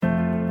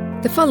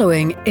The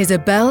following is a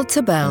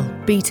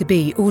Bell2Bell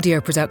B2B audio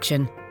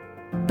production.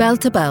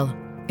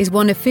 Bell2Bell is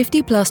one of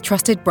 50-plus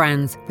trusted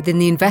brands within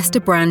the Investor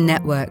Brand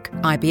Network,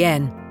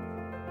 IBN.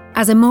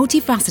 As a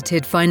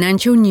multifaceted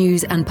financial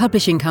news and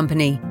publishing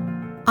company,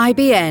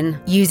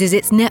 IBN uses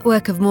its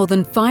network of more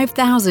than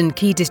 5,000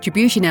 key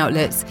distribution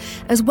outlets,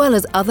 as well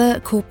as other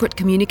corporate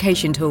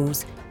communication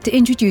tools, to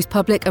introduce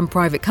public and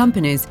private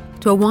companies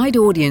to a wide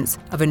audience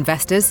of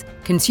investors,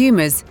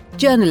 consumers,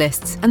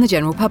 journalists, and the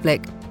general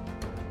public.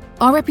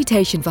 Our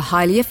reputation for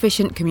highly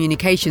efficient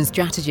communication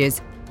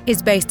strategies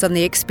is based on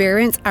the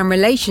experience and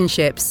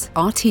relationships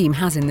our team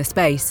has in the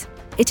space.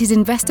 It is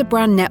Investor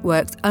Brand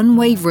Network's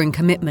unwavering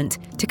commitment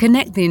to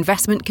connect the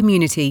investment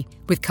community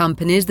with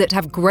companies that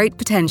have great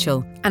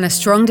potential and a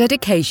strong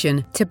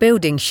dedication to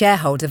building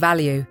shareholder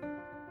value.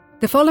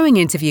 The following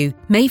interview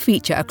may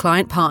feature a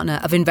client partner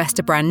of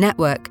Investor Brand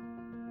Network.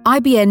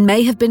 IBN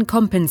may have been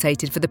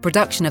compensated for the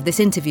production of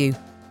this interview.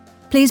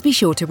 Please be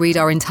sure to read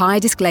our entire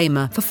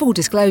disclaimer for full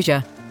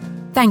disclosure.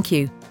 Thank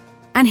you.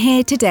 And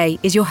here today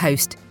is your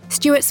host,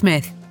 Stuart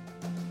Smith.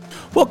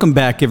 Welcome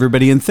back,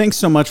 everybody, and thanks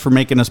so much for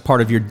making us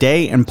part of your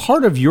day and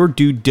part of your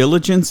due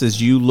diligence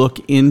as you look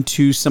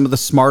into some of the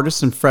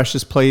smartest and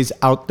freshest plays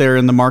out there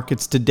in the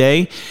markets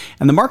today.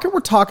 And the market we're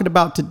talking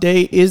about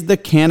today is the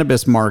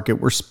cannabis market.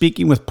 We're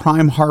speaking with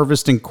Prime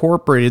Harvest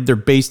Incorporated. They're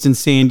based in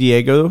San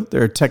Diego.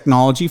 They're a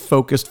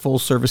technology-focused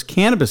full-service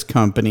cannabis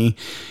company.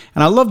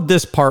 And I love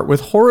this part,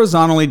 with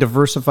horizontally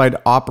diversified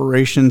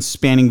operations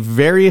spanning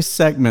various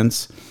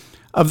segments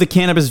of the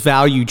cannabis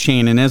value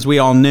chain. And as we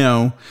all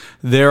know,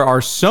 there are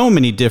so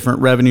many different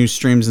revenue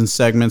streams and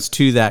segments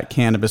to that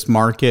cannabis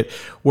market.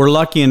 We're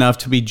lucky enough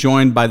to be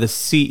joined by the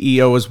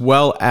CEO as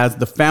well as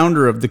the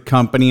founder of the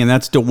company, and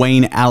that's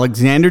Duane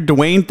Alexander.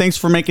 Duane, thanks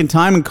for making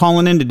time and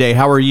calling in today.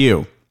 How are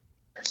you?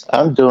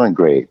 I'm doing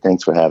great.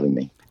 Thanks for having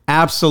me.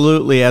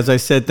 Absolutely. As I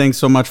said, thanks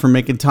so much for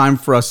making time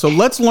for us. So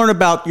let's learn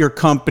about your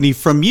company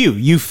from you.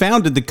 You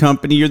founded the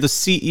company. You're the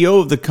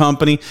CEO of the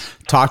company.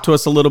 Talk to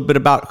us a little bit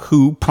about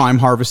who Prime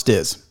Harvest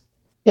is.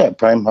 Yeah,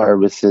 Prime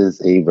Harvest is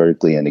a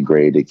vertically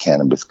integrated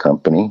cannabis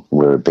company.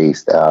 We're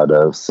based out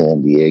of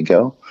San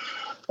Diego.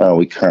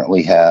 We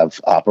currently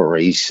have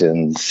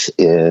operations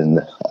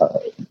in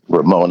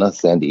Ramona,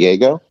 San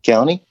Diego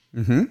County.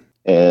 Mm-hmm.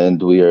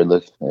 And we are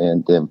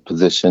in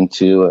position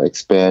to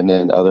expand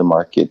in other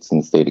markets in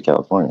the state of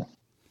California.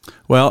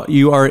 Well,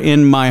 you are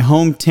in my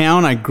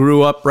hometown. I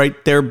grew up right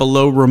there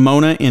below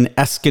Ramona in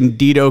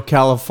Escondido,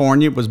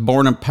 California. Was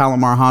born at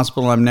Palomar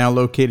Hospital. I'm now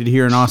located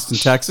here in Austin,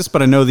 Texas,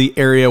 but I know the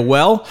area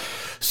well.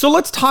 So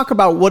let's talk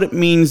about what it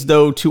means,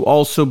 though, to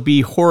also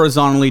be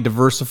horizontally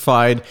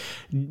diversified.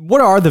 What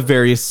are the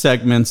various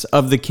segments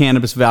of the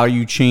cannabis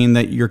value chain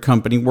that your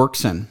company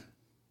works in?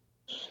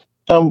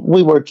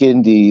 We work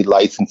in the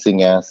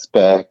licensing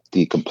aspect,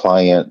 the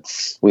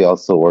compliance. We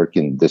also work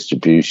in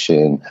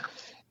distribution,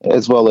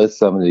 as well as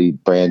some of the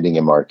branding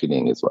and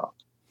marketing as well.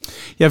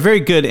 Yeah, very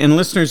good. And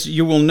listeners,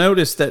 you will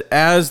notice that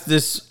as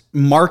this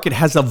market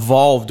has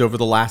evolved over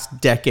the last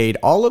decade,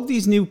 all of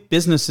these new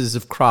businesses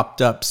have cropped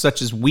up,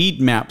 such as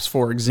Weed Maps,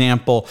 for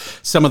example,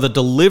 some of the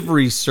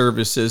delivery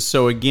services.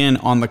 So again,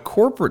 on the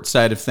corporate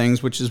side of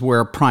things, which is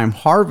where Prime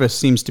Harvest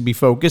seems to be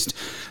focused,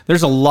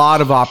 there's a lot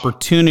of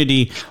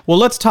opportunity. Well,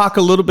 let's talk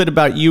a little bit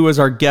about you as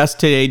our guest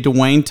today.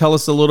 Duane, tell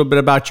us a little bit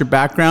about your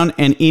background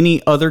and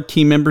any other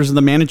key members of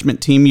the management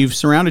team you've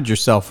surrounded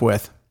yourself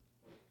with.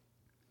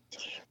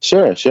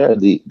 Sure.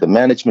 The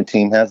management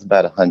team has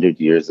about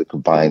 100 years of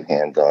combined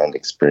hands-on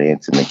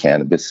experience in the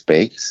cannabis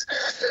space.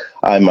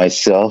 I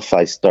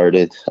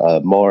started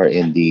more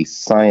in the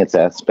science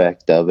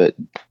aspect of it,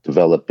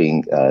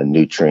 developing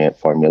nutrient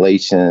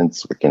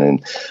formulations, working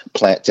in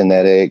plant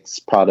genetics,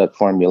 product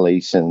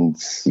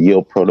formulations,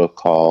 yield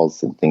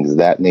protocols, and things of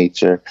that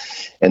nature,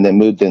 and then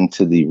moved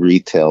into the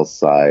retail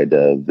side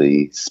of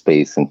the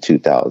space in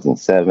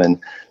 2007.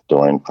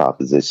 During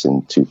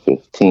Proposition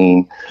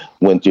 215,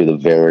 went through the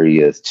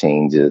various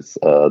changes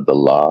of the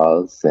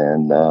laws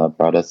and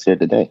brought us here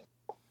today.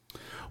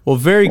 Well,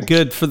 very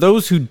good. For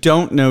those who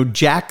don't know,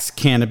 Jack's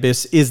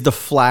Cannabis is the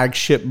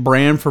flagship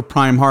brand for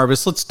Prime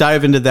Harvest. Let's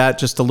dive into that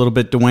just a little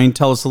bit. Duane,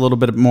 tell us a little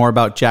bit more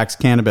about Jack's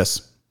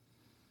Cannabis.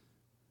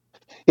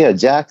 Yeah,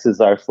 Jack's is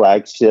our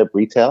flagship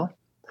retail.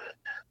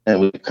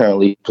 And we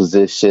currently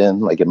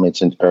position, like I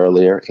mentioned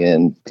earlier,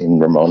 in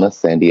Ramona,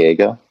 San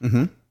Diego,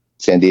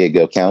 San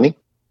Diego County.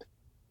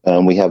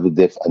 We have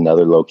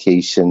another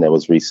location that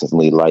was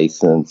recently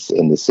licensed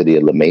in the city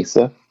of La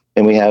Mesa.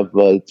 And we have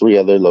 3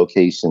 other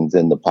locations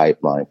in the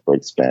pipeline for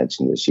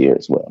expansion this year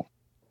as well.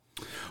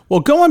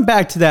 Well, going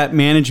back to that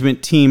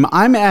management team,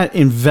 I'm at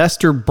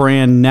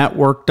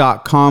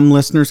investorbrandnetwork.com.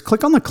 Listeners,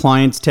 click on the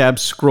Clients tab,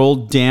 scroll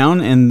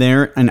down, and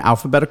there in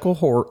alphabetical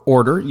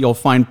order, you'll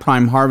find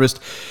Prime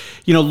Harvest.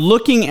 You know,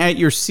 looking at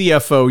your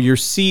CFO, your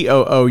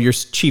COO, your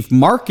Chief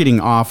Marketing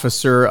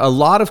Officer, a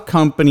lot of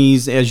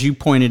companies, as you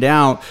pointed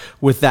out,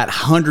 with that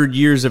 100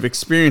 years of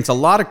experience, a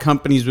lot of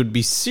companies would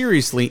be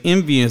seriously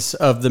envious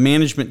of the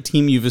management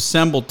team you've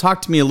assembled.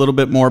 Talk to me a little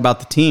bit more about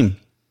the team.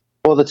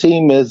 Well, the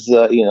team is,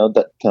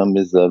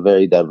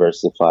 very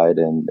diversified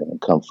and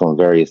come from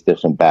various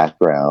different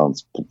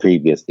backgrounds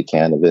previous to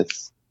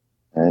cannabis.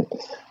 Right?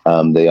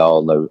 They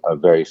all are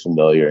very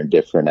familiar in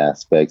different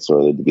aspects,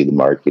 whether it be the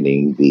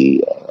marketing,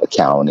 the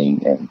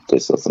accounting, and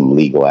just some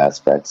legal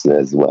aspects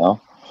as well.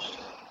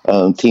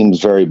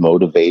 Team's very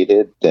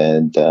motivated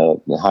and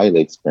highly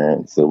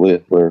experienced. So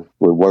we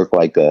work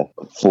like a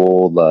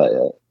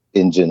full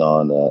engine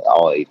on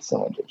all 8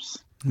 cylinders.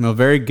 Well,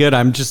 very good.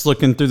 I'm just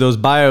looking through those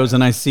bios,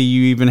 and I see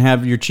you even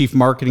have your chief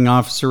marketing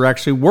officer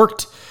actually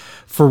worked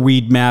for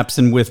Weed Maps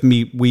and with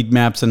me, Weed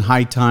Maps and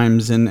High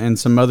Times and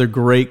some other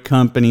great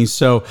companies.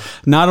 So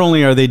not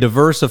only are they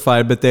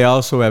diversified, but they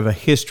also have a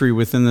history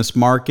within this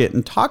market.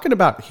 And talking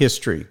about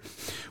history,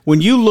 when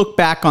you look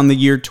back on the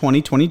year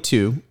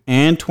 2022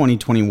 and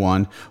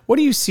 2021, what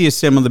do you see as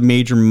some of the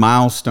major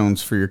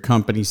milestones for your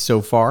company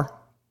so far?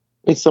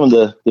 I think some of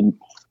the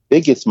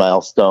biggest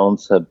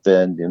milestones have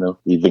been,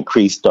 we've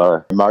increased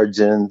our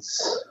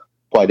margins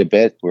quite a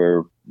bit.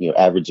 We're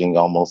averaging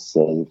almost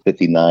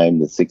 59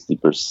 to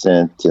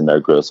 60% in our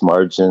gross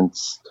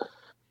margins.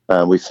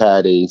 We've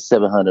had a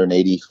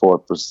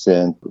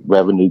 784%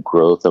 revenue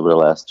growth over the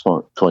last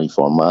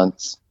 24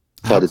 months.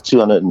 We've had a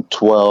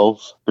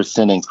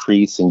 212%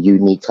 increase in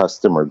unique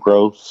customer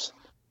growth.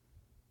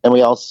 And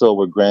we also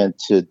were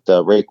granted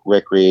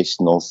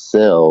recreational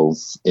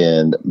sales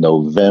in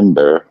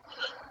November,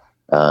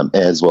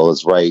 as well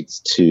as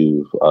rights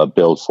to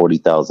build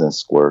 40,000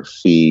 square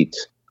feet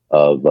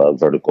of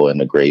vertical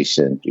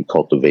integration through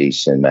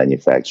cultivation,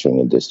 manufacturing,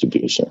 and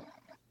distribution.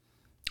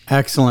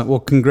 Excellent. Well,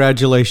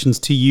 congratulations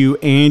to you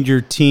and your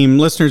team.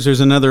 Listeners,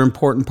 there's another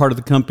important part of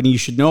the company you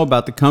should know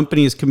about. The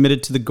company is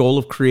committed to the goal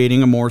of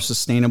creating a more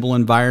sustainable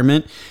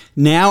environment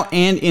now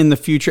and in the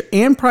future.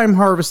 And Prime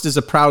Harvest is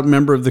a proud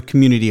member of the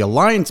Community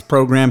Alliance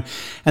program.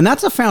 And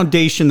that's a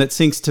foundation that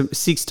seeks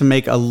to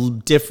make a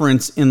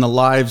difference in the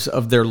lives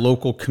of their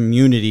local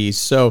communities.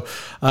 So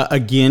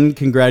again,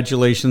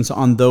 congratulations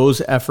on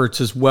those efforts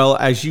as well.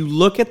 As you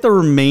look at the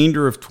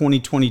remainder of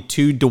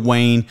 2022,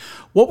 Duane,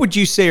 what would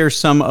you say are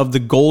some of the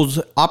goals,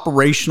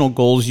 operational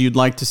goals you'd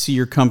like to see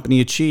your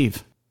company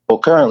achieve? Well,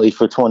 currently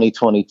for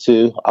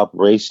 2022,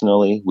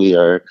 operationally, we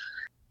are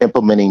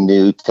implementing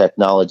new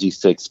technologies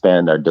to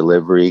expand our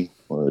delivery.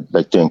 We're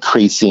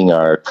increasing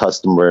our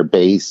customer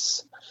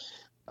base.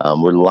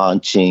 We're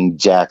launching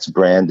Jack's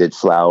branded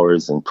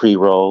flowers and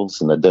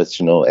pre-rolls and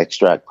additional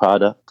extract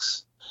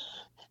products.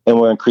 And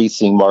we're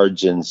increasing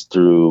margins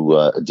through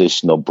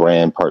additional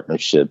brand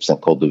partnerships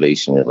and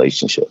cultivation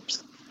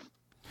relationships.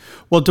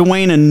 Well,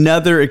 Duane,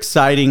 another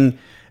exciting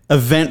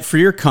event for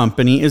your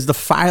company is the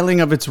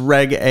filing of its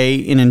Reg A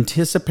in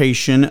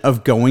anticipation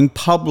of going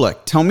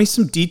public. Tell me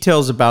some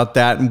details about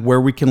that and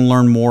where we can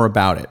learn more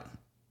about it.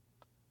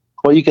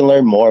 Well, you can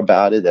learn more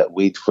about it at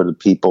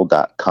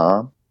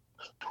weedforthepeople.com.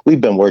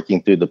 We've been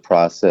working through the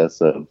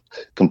process of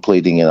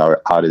completing our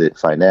audited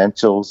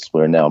financials.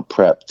 We're now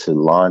prepped to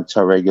launch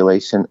our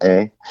Regulation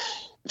A.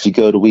 If you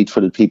go to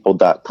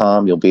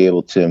weedforthepeople.com, you'll be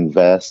able to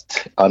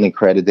invest.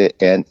 Unaccredited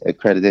and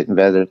accredited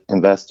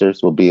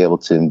investors will be able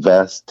to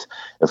invest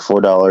at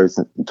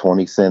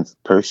 $4.20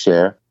 per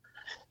share,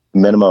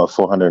 minimum of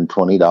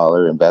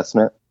 $420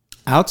 investment.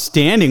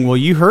 Outstanding. Well,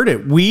 you heard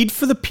it.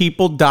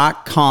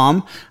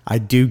 Weedforthepeople.com. I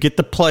do get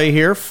the play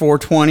here.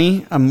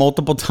 $420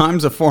 multiple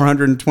times, a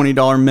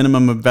 $420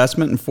 minimum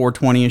investment and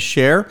 $420 a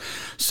share.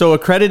 So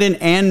accredited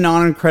and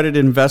non-accredited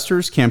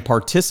investors can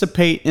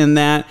participate in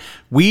that.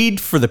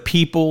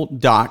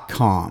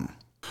 Weedforthepeople.com.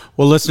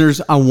 Well, listeners,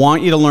 I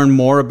want you to learn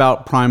more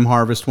about Prime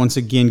Harvest. Once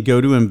again,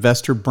 go to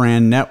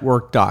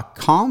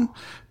investorbrandnetwork.com.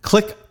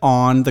 Click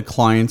on the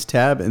Clients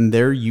tab, and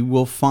there you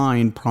will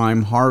find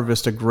Prime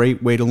Harvest, a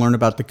great way to learn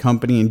about the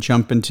company and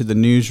jump into the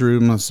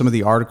newsroom, some of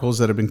the articles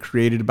that have been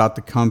created about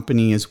the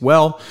company as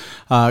well.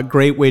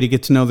 Great way to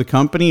get to know the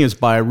company is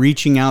by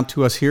reaching out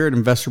to us here at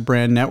Investor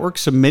Brand Network,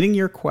 submitting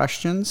your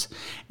questions,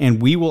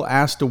 and we will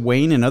ask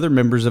Duane and other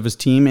members of his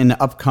team in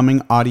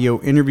upcoming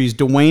audio interviews.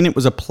 Duane, it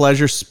was a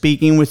pleasure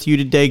speaking with you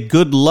today.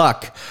 Good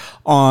luck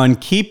on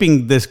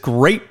keeping this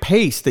great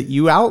pace that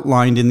you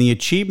outlined in the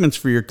achievements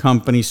for your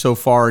company so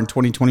far in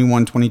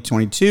 2021,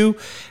 2022,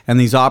 and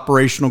these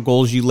operational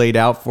goals you laid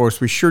out for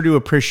us. We sure do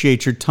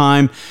appreciate your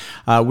time.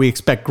 We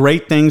expect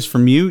great things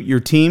from you,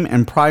 your team,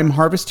 and Prime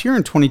Harvest here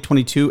in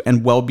 2022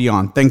 and well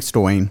beyond. Thanks,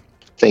 Duane.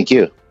 Thank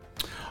you.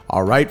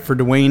 All right, for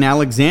Duane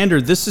Alexander,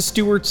 this is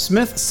Stuart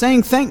Smith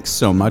saying thanks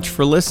so much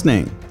for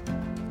listening.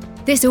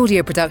 This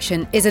audio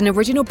production is an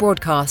original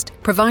broadcast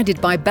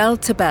provided by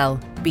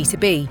Bell2Bell,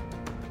 B2B,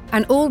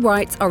 and all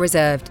rights are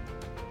reserved.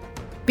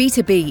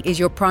 B2B is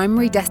your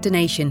primary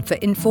destination for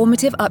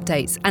informative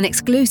updates and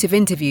exclusive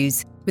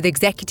interviews with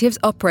executives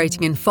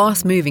operating in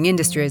fast-moving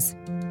industries.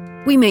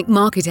 We make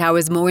market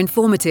hours more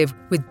informative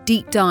with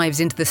deep dives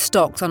into the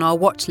stocks on our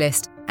watch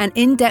list and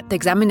in-depth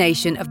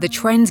examination of the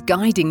trends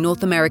guiding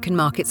North American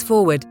markets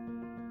forward.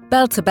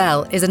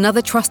 Bell2Bell is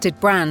another trusted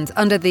brand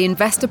under the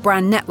Investor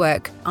Brand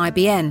Network,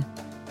 IBN.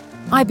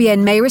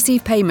 IBN may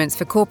receive payments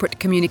for corporate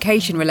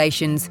communication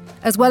relations,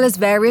 as well as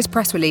various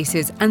press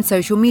releases and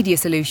social media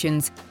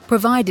solutions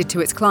provided to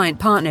its client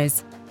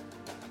partners.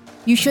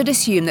 You should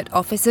assume that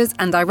officers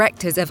and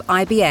directors of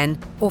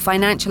IBN or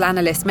financial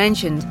analysts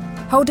mentioned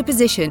hold a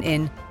position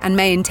in and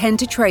may intend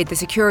to trade the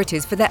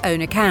securities for their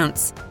own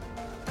accounts.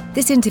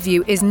 This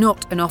interview is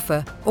not an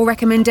offer or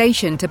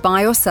recommendation to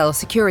buy or sell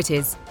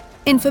securities.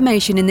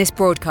 Information in this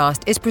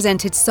broadcast is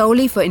presented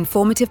solely for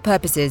informative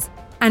purposes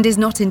and is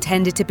not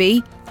intended to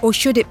be, or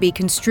should it be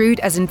construed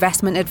as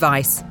investment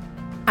advice.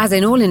 As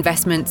in all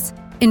investments,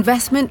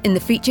 investment in the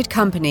featured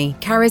company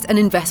carries an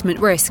investment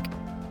risk.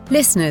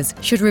 Listeners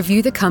should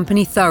review the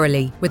company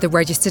thoroughly with a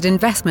registered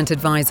investment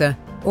advisor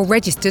or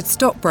registered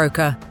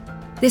stockbroker.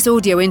 This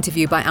audio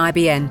interview by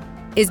IBN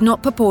is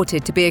not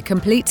purported to be a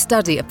complete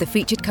study of the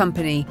featured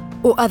company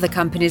or other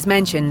companies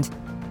mentioned.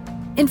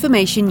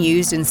 Information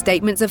used in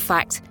statements of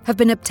fact have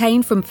been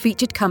obtained from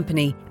featured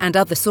company and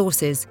other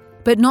sources,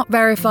 but not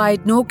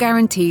verified nor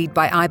guaranteed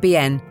by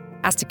IBN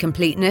as to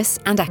completeness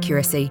and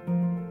accuracy.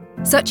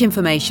 Such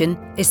information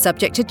is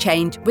subject to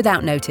change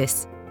without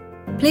notice.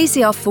 Please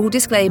see our full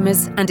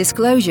disclaimers and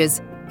disclosures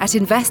at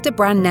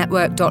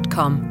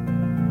investorbrandnetwork.com.